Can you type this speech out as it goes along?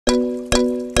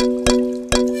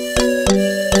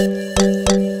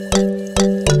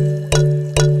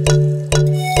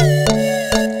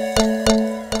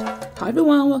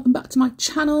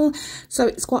channel. So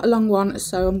it's quite a long one,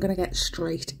 so I'm going to get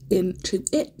straight into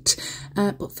it.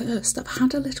 But first, I've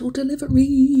had a little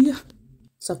delivery.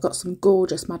 So I've got some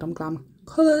gorgeous Madame Glam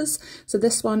colours. So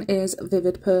this one is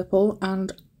Vivid Purple,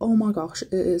 and oh my gosh,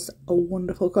 it is a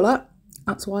wonderful colour.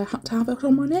 That's why I had to have it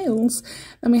on my nails.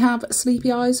 Then we have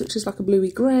Sleepy Eyes, which is like a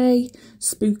bluey grey.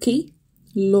 Spooky,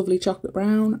 lovely chocolate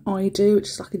brown. I Do, which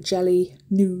is like a jelly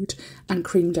nude. And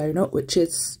Cream Donut, which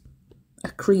is a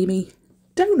creamy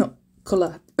donut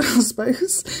colour, I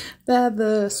suppose. They're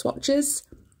the swatches.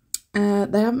 They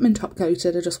haven't been top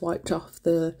coated, I just wiped off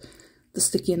the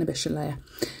sticky inhibition layer.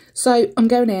 So I'm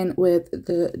going in with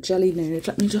the Jelly Nude.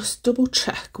 Let me just double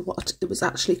check what it was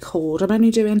actually called. I'm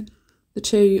only doing the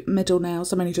 2 middle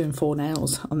nails. I'm only doing 4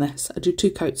 nails on this. I do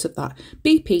 2 coats of that.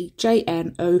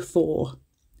 BPJN04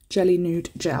 Jelly Nude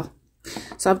Gel.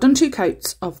 So I've done 2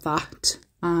 coats of that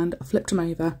and I flipped them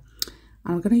over.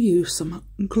 And I'm going to use some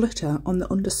glitter on the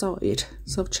underside.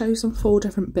 So I've chosen 4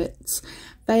 different bits.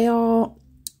 They are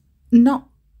not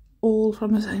all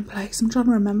from the same place. I'm trying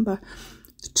to remember.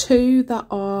 The 2 that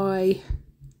I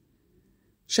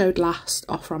showed last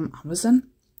are from Amazon.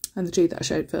 And the 2 that I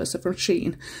showed first are from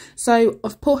Shein. So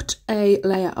I've put a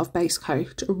layer of base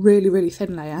coat, a really, really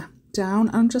thin layer, down.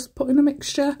 And I'm just putting a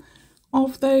mixture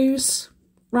of those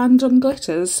random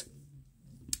glitters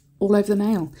all over the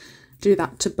nail. Do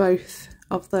that to both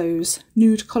of those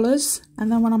nude colours.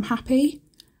 And then when I'm happy,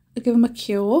 I give them a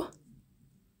cure.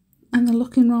 And they're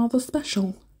looking rather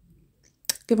special.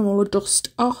 Give them all a dust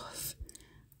off.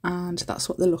 And that's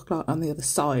what they look like on the other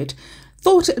side.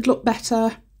 Thought it'd look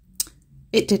better.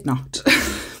 It did not,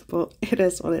 but it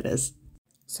is what it is.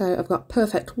 So I've got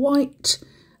Perfect White,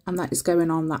 and that is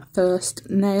going on that first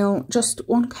nail. Just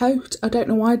 1 coat. I don't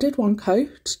know why I did 1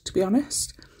 coat, to be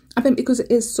honest. I think because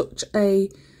it is such a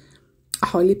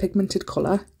highly pigmented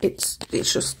colour, it's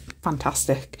just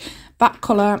fantastic. That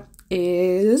colour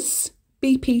is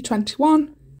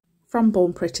BP21 from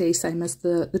Born Pretty, same as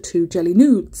the 2 Jelly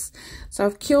Nudes. So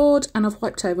I've cured and I've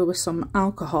wiped over with some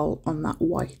alcohol on that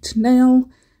white nail.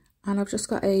 And I've just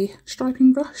got a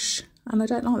striping brush, and I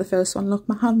don't like the first one. Look,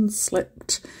 my hand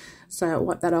slipped, so I'll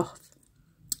wipe that off.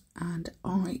 And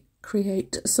I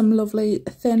create some lovely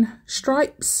thin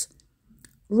stripes,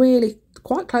 really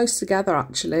quite close together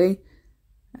actually.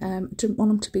 Didn't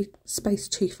want them to be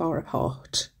spaced too far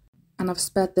apart. And I've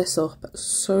sped this up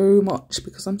so much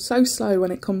because I'm so slow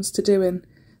when it comes to doing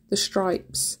the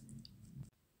stripes.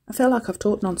 I feel like I've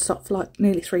talked non-stop for like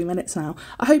nearly 3 minutes now.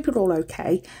 I hope you're all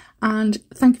okay. And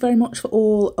thank you very much for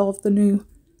all of the new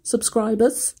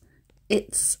subscribers.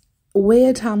 It's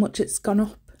weird how much it's gone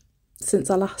up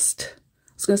since I last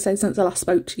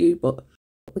spoke to you, but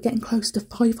we're getting close to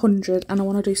 500 and I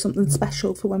want to do something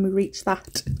special for when we reach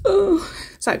that.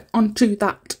 So on to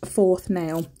that 4th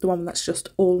nail, the one that's just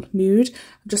all nude.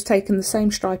 I've just taken the same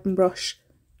striping brush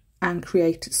and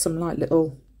created some like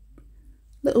little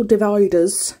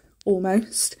dividers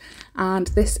almost. And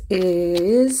this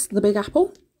is the Big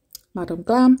Apple, Madame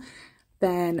Glam,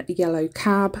 then Yellow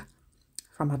Cab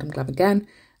from Madame Glam again.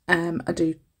 I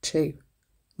do 2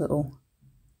 little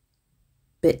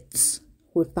bits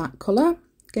with that colour.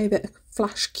 Gave it a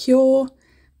flash cure.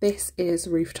 This is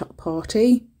Rooftop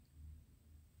Party.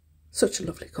 Such a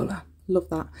lovely colour. Love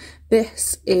that.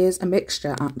 This is a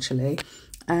mixture actually,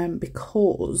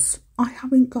 because I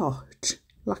haven't got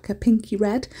like a pinky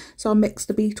red. So I mixed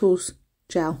the Beatles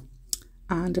gel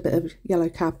and a bit of Yellow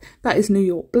Cab. That is New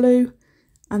York Blue.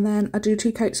 And then I do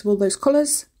 2 coats of all those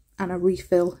colours and I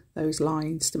refill those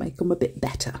lines to make them a bit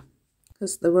better.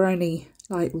 Because they were only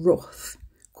like rough,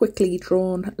 quickly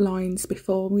drawn lines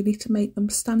before. We need to make them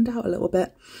stand out a little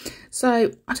bit.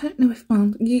 So I don't know if,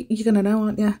 well, you're going to know,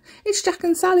 aren't you? It's Jack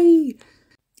and Sally.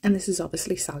 And this is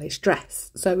obviously Sally's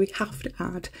dress. So we have to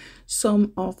add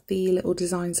some of the little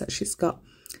designs that she's got.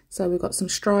 So we've got some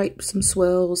stripes, some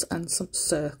swirls and some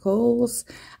circles.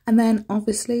 And then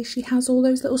obviously she has all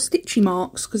those little stitchy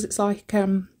marks because it's like,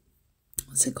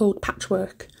 what's it called?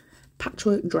 Patchwork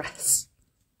dress.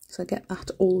 So get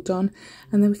that all done.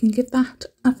 And then we can give that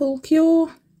a full cure.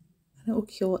 And it will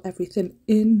cure everything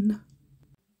in.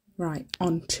 Right,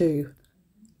 on to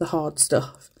the hard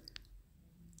stuff.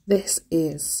 This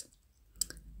is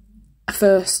a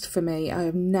first for me. I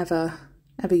have never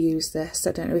ever used this.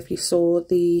 I don't know if you saw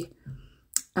the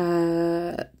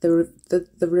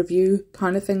review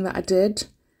kind of thing that I did,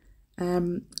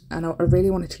 and I really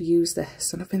wanted to use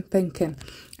this, and I've been thinking,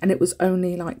 and it was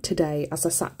only like today as I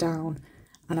sat down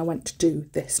and I went to do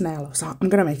this nail. I was like, I'm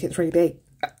gonna make it 3D.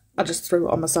 I just threw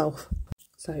it on myself.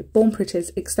 So Born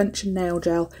Pretty's Extension Nail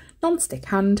Gel Non-Stick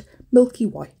Hand Milky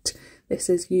White. This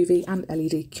is UV and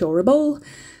LED curable.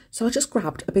 So I just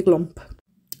grabbed a big lump,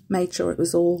 made sure it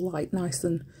was all like nice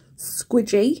and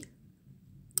squidgy,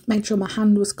 made sure my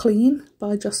hand was clean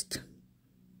by just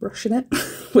brushing it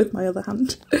with my other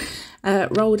hand,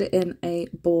 rolled it in a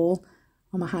ball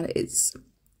on my hand.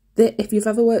 If you've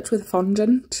ever worked with a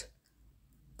fondant,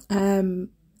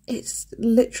 it's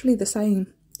literally the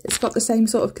same. It's got the same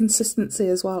sort of consistency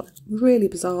as well. Really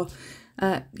bizarre.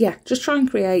 Yeah, just try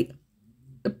and create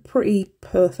a pretty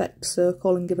perfect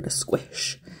circle and give it a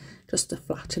squish just to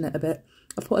flatten it a bit.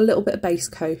 I put a little bit of base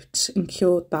coat and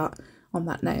cured that on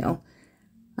that nail.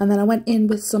 And then I went in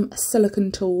with some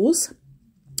silicone tools,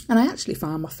 and I actually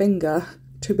found my finger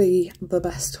to be the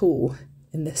best tool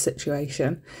in this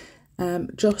situation.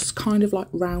 Just kind of like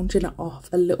rounding it off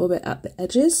a little bit at the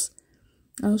edges.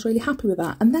 I was really happy with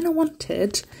that. And then I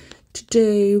wanted to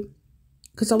do,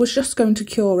 because I was just going to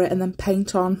cure it and then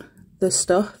paint on the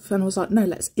stuff, and I was like, no,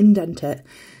 let's indent it.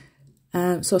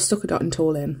 So I stuck a dotting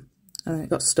tool in, and then it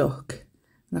got stuck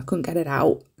and I couldn't get it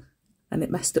out, and it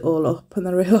messed it all up, and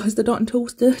then I realised the dotting tool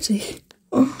was dirty.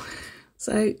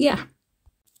 So yeah,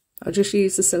 I just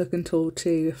used the silicone tool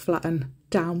to flatten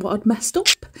down what I'd messed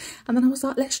up, and then I was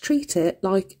like, let's treat it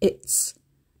like it's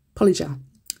polygel.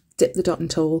 Dip the dotting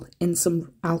tool in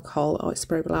some alcohol,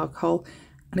 isopropyl alcohol,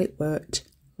 and it worked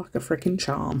like a freaking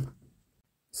charm.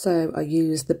 So I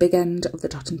used the big end of the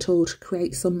dotting tool to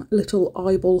create some little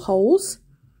eyeball holes,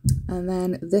 and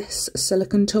then this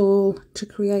silicone tool to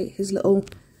create his little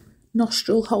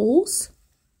nostril holes.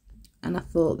 And I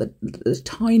thought that the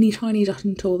tiny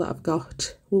dotting tool that I've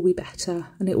got will be better,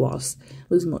 and it was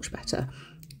much better.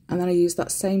 And then I used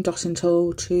that same dotting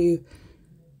tool to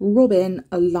rub in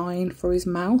a line for his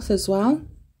mouth as well.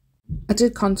 I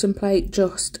did contemplate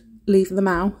just leaving the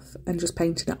mouth and just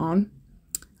painting it on,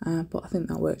 but I think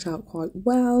that worked out quite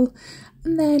well.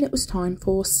 And then it was time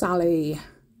for Sally.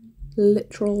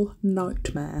 Literal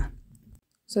nightmare.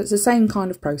 So it's the same kind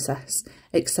of process,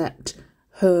 except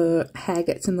her hair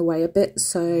gets in the way a bit,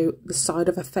 so the side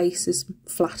of her face is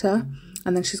flatter,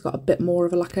 and then she's got a bit more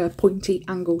of like a pointy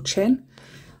angled chin.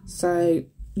 So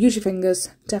use your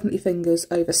fingers, definitely fingers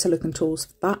over silicone tools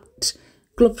for that.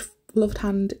 Gloved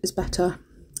hand is better,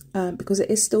 because it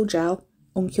is still gel,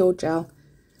 uncured gel.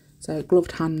 So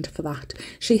gloved hand for that.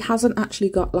 She hasn't actually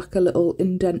got like a little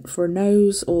indent for a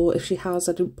nose, or if she has,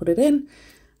 I didn't put it in.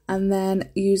 And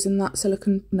then using that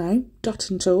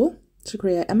dotting tool to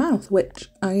create a mouth, which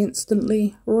I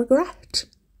instantly regret.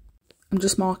 I'm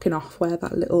just marking off where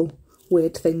that little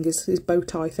weird thing is, his bow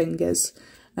tie thing is,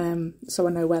 so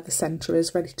I know where the centre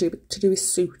is, ready to do his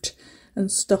suit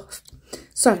and stuff.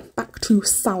 So back to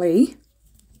Sally,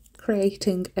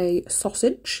 creating a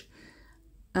sausage.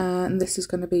 And this is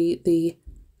going to be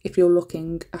if you're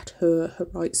looking at her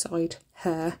right side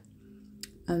hair,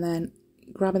 and then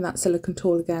grabbing that silicone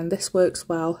tool again. This works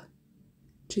well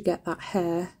to get that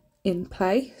hair in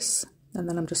place, and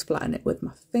then I'm just flattening it with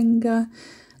my finger.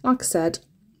 Like I said,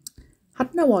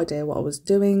 had no idea what I was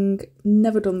doing,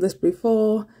 never done this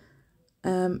before,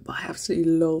 but I absolutely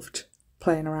loved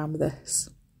playing around with this.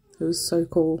 It was so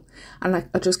cool, and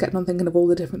I just kept on thinking of all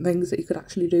the different things that you could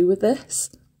actually do with this.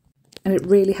 And it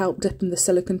really helped dipping the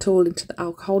silicone tool into the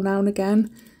alcohol now and again,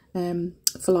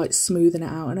 for like smoothing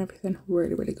it out and everything.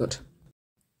 Really, really good.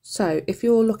 So if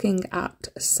you're looking at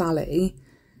Sally,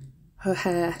 her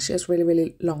hair, she has really,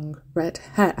 really long red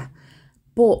hair.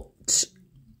 But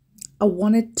I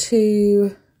wanted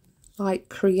to like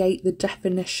create the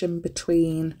definition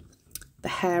between the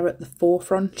hair at the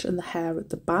forefront and the hair at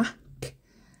the back.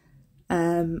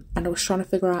 And I was trying to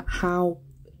figure out how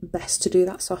best to do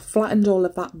that, so I flattened all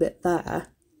of that bit there,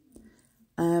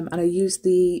 and I used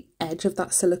the edge of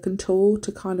that silicone tool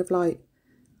to kind of like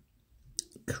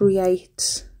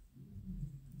create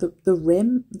the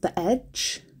rim, the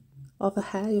edge of a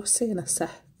hair. You'll see in a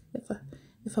sec if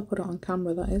I put it on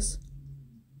camera, that is.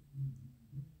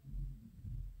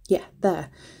 Yeah,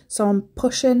 there. So I'm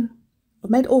pushing,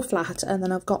 I've made it all flat, and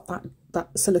then I've got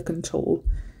that silicone tool,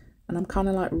 and I'm kind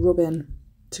of like rubbing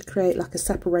to create like a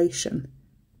separation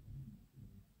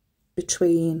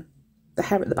between the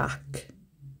hair at the back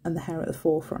and the hair at the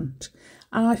forefront.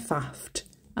 And I faffed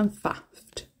and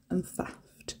faffed and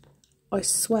faffed. I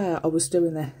swear I was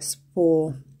doing this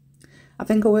for, I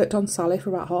think I worked on Sally for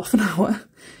about half an hour.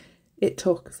 It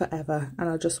took forever, and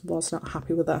I just was not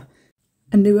happy with her.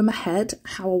 I knew in my head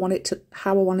how I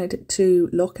wanted it to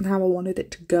look and how I wanted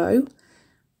it to go,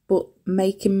 but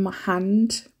making my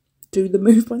hand do the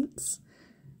movements,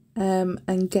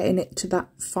 and getting it to that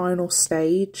final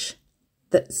stage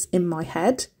that's in my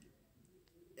head,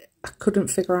 I couldn't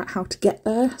figure out how to get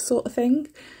there, sort of thing.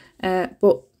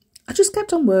 But I just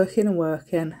kept on working and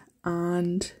working,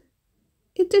 and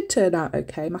it did turn out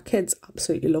okay. My kids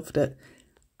absolutely loved it.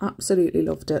 Absolutely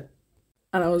loved it.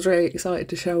 And I was really excited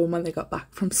to show them when they got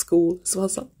back from school. So I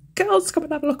was like, girls, come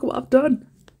and have a look at what I've done.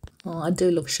 Oh, I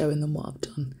do love showing them what I've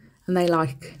done. And they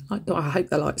like well, I hope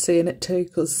they like seeing it too,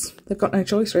 because they've got no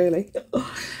choice really.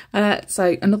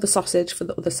 So another sausage for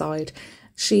the other side.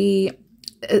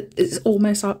 It's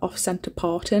almost like off-centre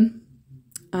parting.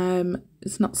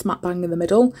 It's not smack bang in the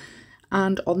middle.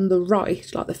 And on the right,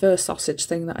 like the first sausage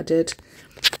thing that I did,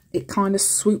 it kind of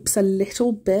swoops a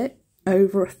little bit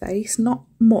over a face. Not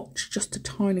much, just a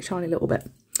tiny, tiny little bit.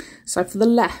 So for the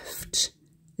left,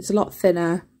 it's a lot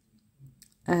thinner,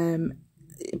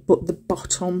 but the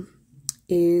bottom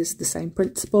is the same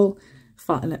principle.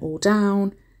 Flatten it all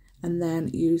down and then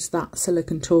use that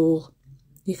silicone tool.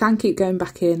 You can keep going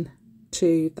back in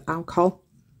to the alcohol.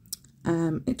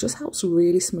 It just helps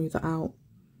really smooth it out.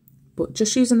 But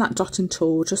just using that dotting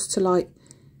tool just to like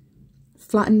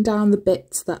flatten down the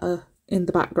bits that are in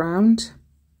the background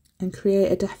and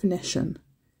create a definition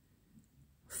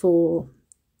for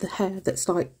the hair that's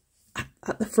like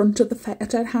at the front of the face. I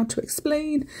don't know how to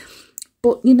explain,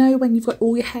 but you know when you've got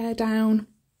all your hair down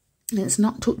and it's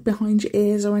not tucked behind your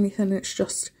ears or anything, it's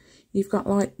just you've got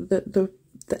like the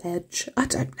edge. I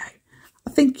don't know. I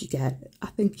think you get it. I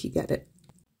think you get it.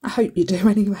 I hope you do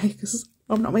anyway, because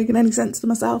I'm not making any sense to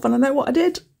myself and I know what I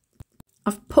did.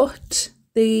 I've put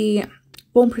the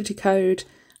Born Pretty code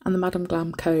and the Madam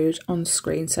Glam code on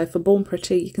screen. So for Born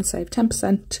Pretty, you can save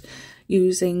 10%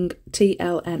 using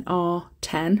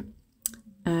TLNR10,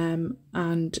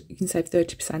 and you can save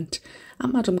 30%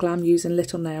 at Madam Glam using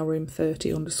Little Nail Room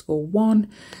 30_1.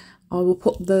 I will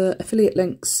put the affiliate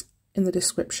links in the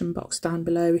description box down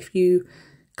below. If you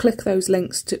click those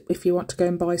links if you want to go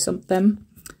and buy something,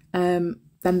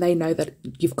 then they know that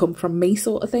you've come from me,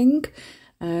 sort of thing,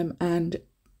 and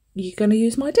you're going to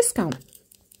use my discount.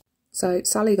 So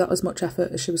Sally got as much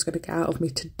effort as she was going to get out of me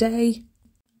today.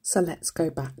 So let's go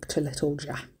back to little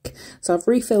Jack. So I've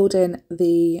refilled in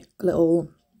the little,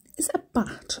 is it a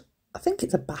bat? I think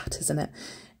it's a bat, isn't it?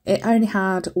 It only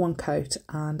had one coat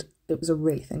and it was a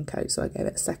really thin coat, so I gave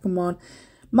it a second one.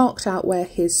 Marked out where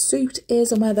his suit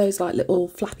is and where those like little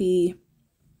flappy,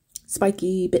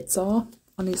 spiky bits are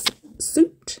on his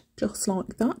suit, just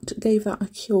like that. Gave that a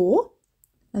cure.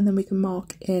 And then we can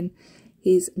mark in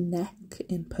his neck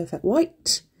in perfect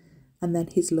white, and then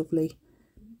his lovely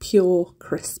pure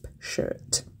crisp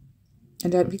shirt.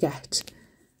 And don't forget,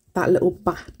 that little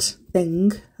bat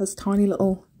thing has tiny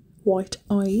little white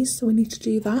eyes, so we need to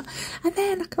do that. And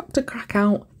then I got to crack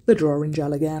out the drawing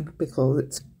gel again because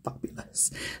it's fabulous.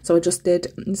 So I just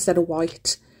did, instead of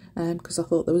white, because I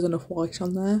thought there was enough white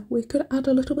on there, we could add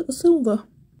a little bit of silver.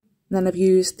 And then I've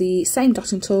used the same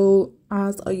dotting tool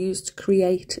as I used to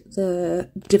create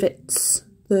the divots,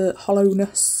 the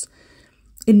hollowness,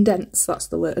 indents, that's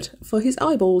the word, for his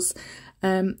eyeballs.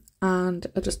 And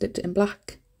I just dipped it in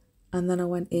black, and then I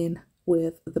went in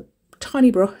with the tiny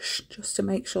brush just to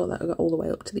make sure that I got all the way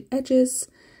up to the edges.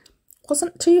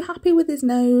 Wasn't too happy with his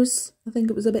nose. I think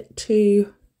it was a bit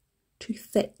too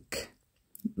thick,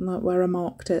 like where I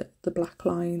marked it, the black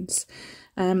lines.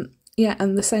 Yeah,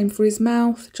 and the same for his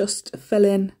mouth, just fill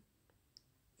in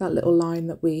that little line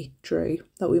that we drew,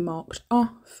 that we marked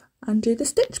off, and do the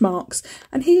stitch marks.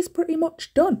 And he is pretty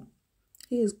much done.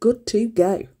 He is good to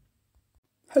go.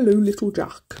 Hello, little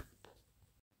Jack.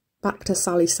 Back to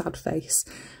Sally's sad face.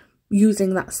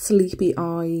 Using that sleepy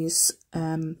eyes,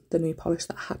 the new polish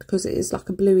that I had, because it is like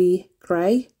a bluey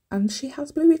grey, and she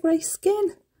has bluey grey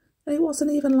skin. And it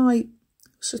wasn't even like,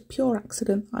 it's just pure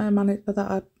accident.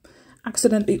 I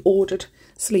accidentally ordered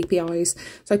sleepy eyes.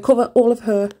 So cover all of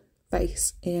her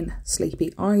face in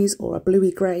sleepy eyes or a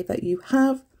bluey grey that you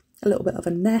have, a little bit of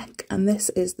a neck, and this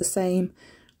is the same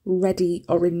reddy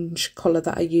orange colour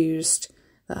that I used,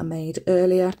 that I made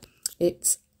earlier.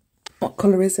 It's, what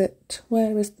colour is it?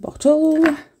 Where is the bottle?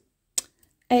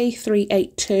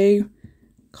 A382.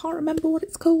 Can't remember what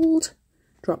it's called.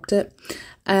 Dropped it.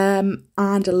 And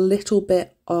a little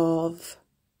bit of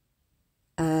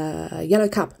yellow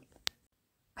cab.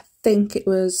 I think it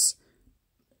was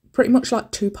pretty much like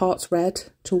 2 parts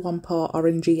red to 1 part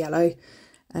orangey yellow,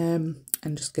 and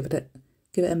just give it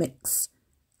a mix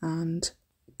and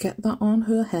get that on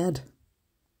her head.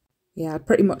 Yeah, I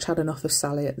pretty much had enough of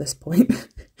Sally at this point.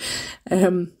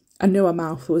 I knew her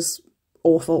mouth was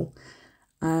awful,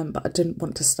 but I didn't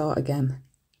want to start again.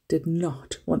 Did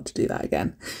not want to do that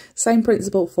again. Same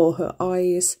principle for her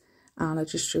eyes, and I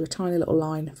just drew a tiny little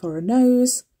line for her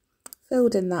nose.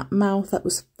 Filled in that mouth that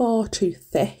was far too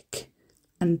thick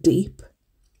and deep.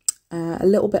 A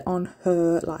little bit on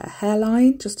her, like a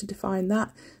hairline, just to define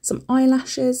that. Some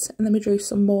eyelashes, and then we drew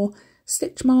some more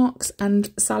stitch marks,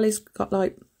 and Sally's got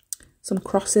like some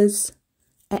crosses,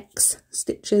 X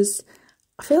stitches.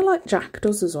 I feel like Jack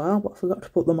does as well, but I forgot to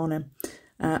put them on him.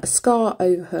 A scar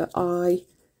over her eye,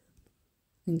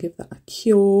 and give that a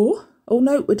cure. Oh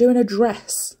no, we're doing a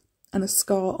dress and a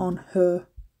scar on her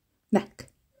neck.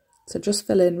 So just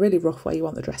fill in really rough where you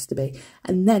want the dress to be,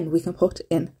 and then we can put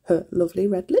in her lovely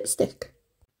red lipstick.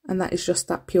 And that is just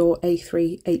that pure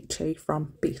A382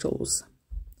 from Beetles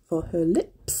for her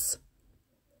lips.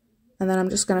 And then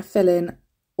I'm just going to fill in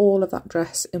all of that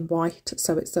dress in white,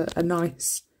 so it's a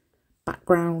nice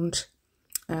background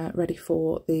ready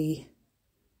for the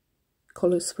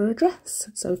colours for a dress.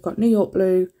 So we've got New York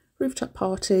Blue, Rooftop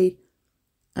Party,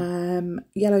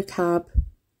 Yellow Cab,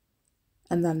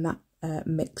 and then that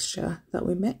mixture that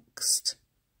we mixed,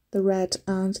 the red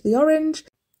and the orange.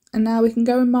 And now we can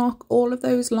go and mark all of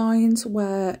those lines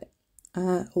where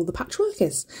all the patchwork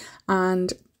is.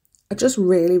 And I just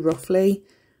really roughly,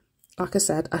 like I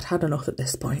said, I'd had enough at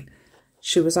this point.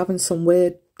 She was having some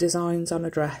weird designs on a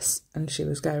dress and she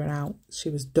was going out. She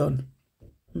was done.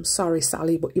 I'm sorry,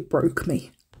 Sally, but you broke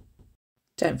me.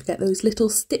 Don't forget those little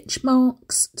stitch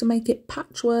marks to make it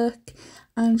patchwork.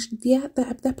 And yeah,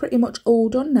 they're pretty much all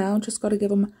done now. Just got to give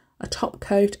them a top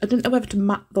coat. I didn't know whether to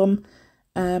matte them.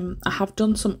 I have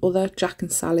done some other Jack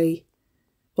and Sally,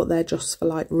 but they're just for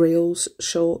like reels,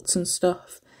 shorts and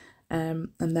stuff. And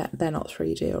they're not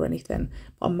 3D or anything.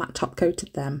 But I matte top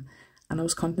coated them. And I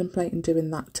was contemplating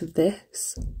doing that to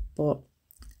this. But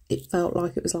it felt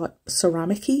like it was like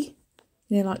ceramic-y.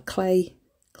 You know, like clay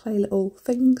little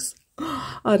things.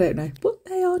 I don't know, but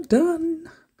they are done.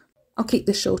 I'll keep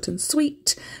this short and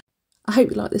sweet. I hope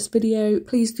you like this video.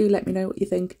 Please do let me know what you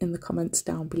think in the comments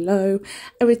down below.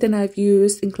 Everything I've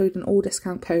used, including all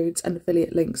discount codes and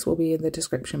affiliate links, will be in the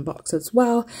description box as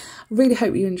well. I really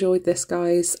hope you enjoyed this,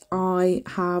 guys. I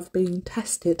have been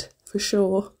tested for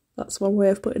sure. That's one way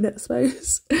of putting it, I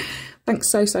suppose. Thanks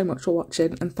so much for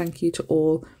watching, and thank you to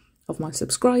all of my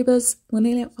subscribers. We're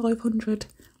nearly at 500.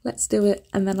 Let's do it.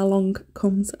 And then along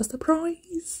comes a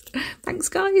surprise. Thanks,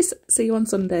 guys. See you on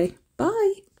Sunday.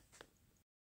 Bye.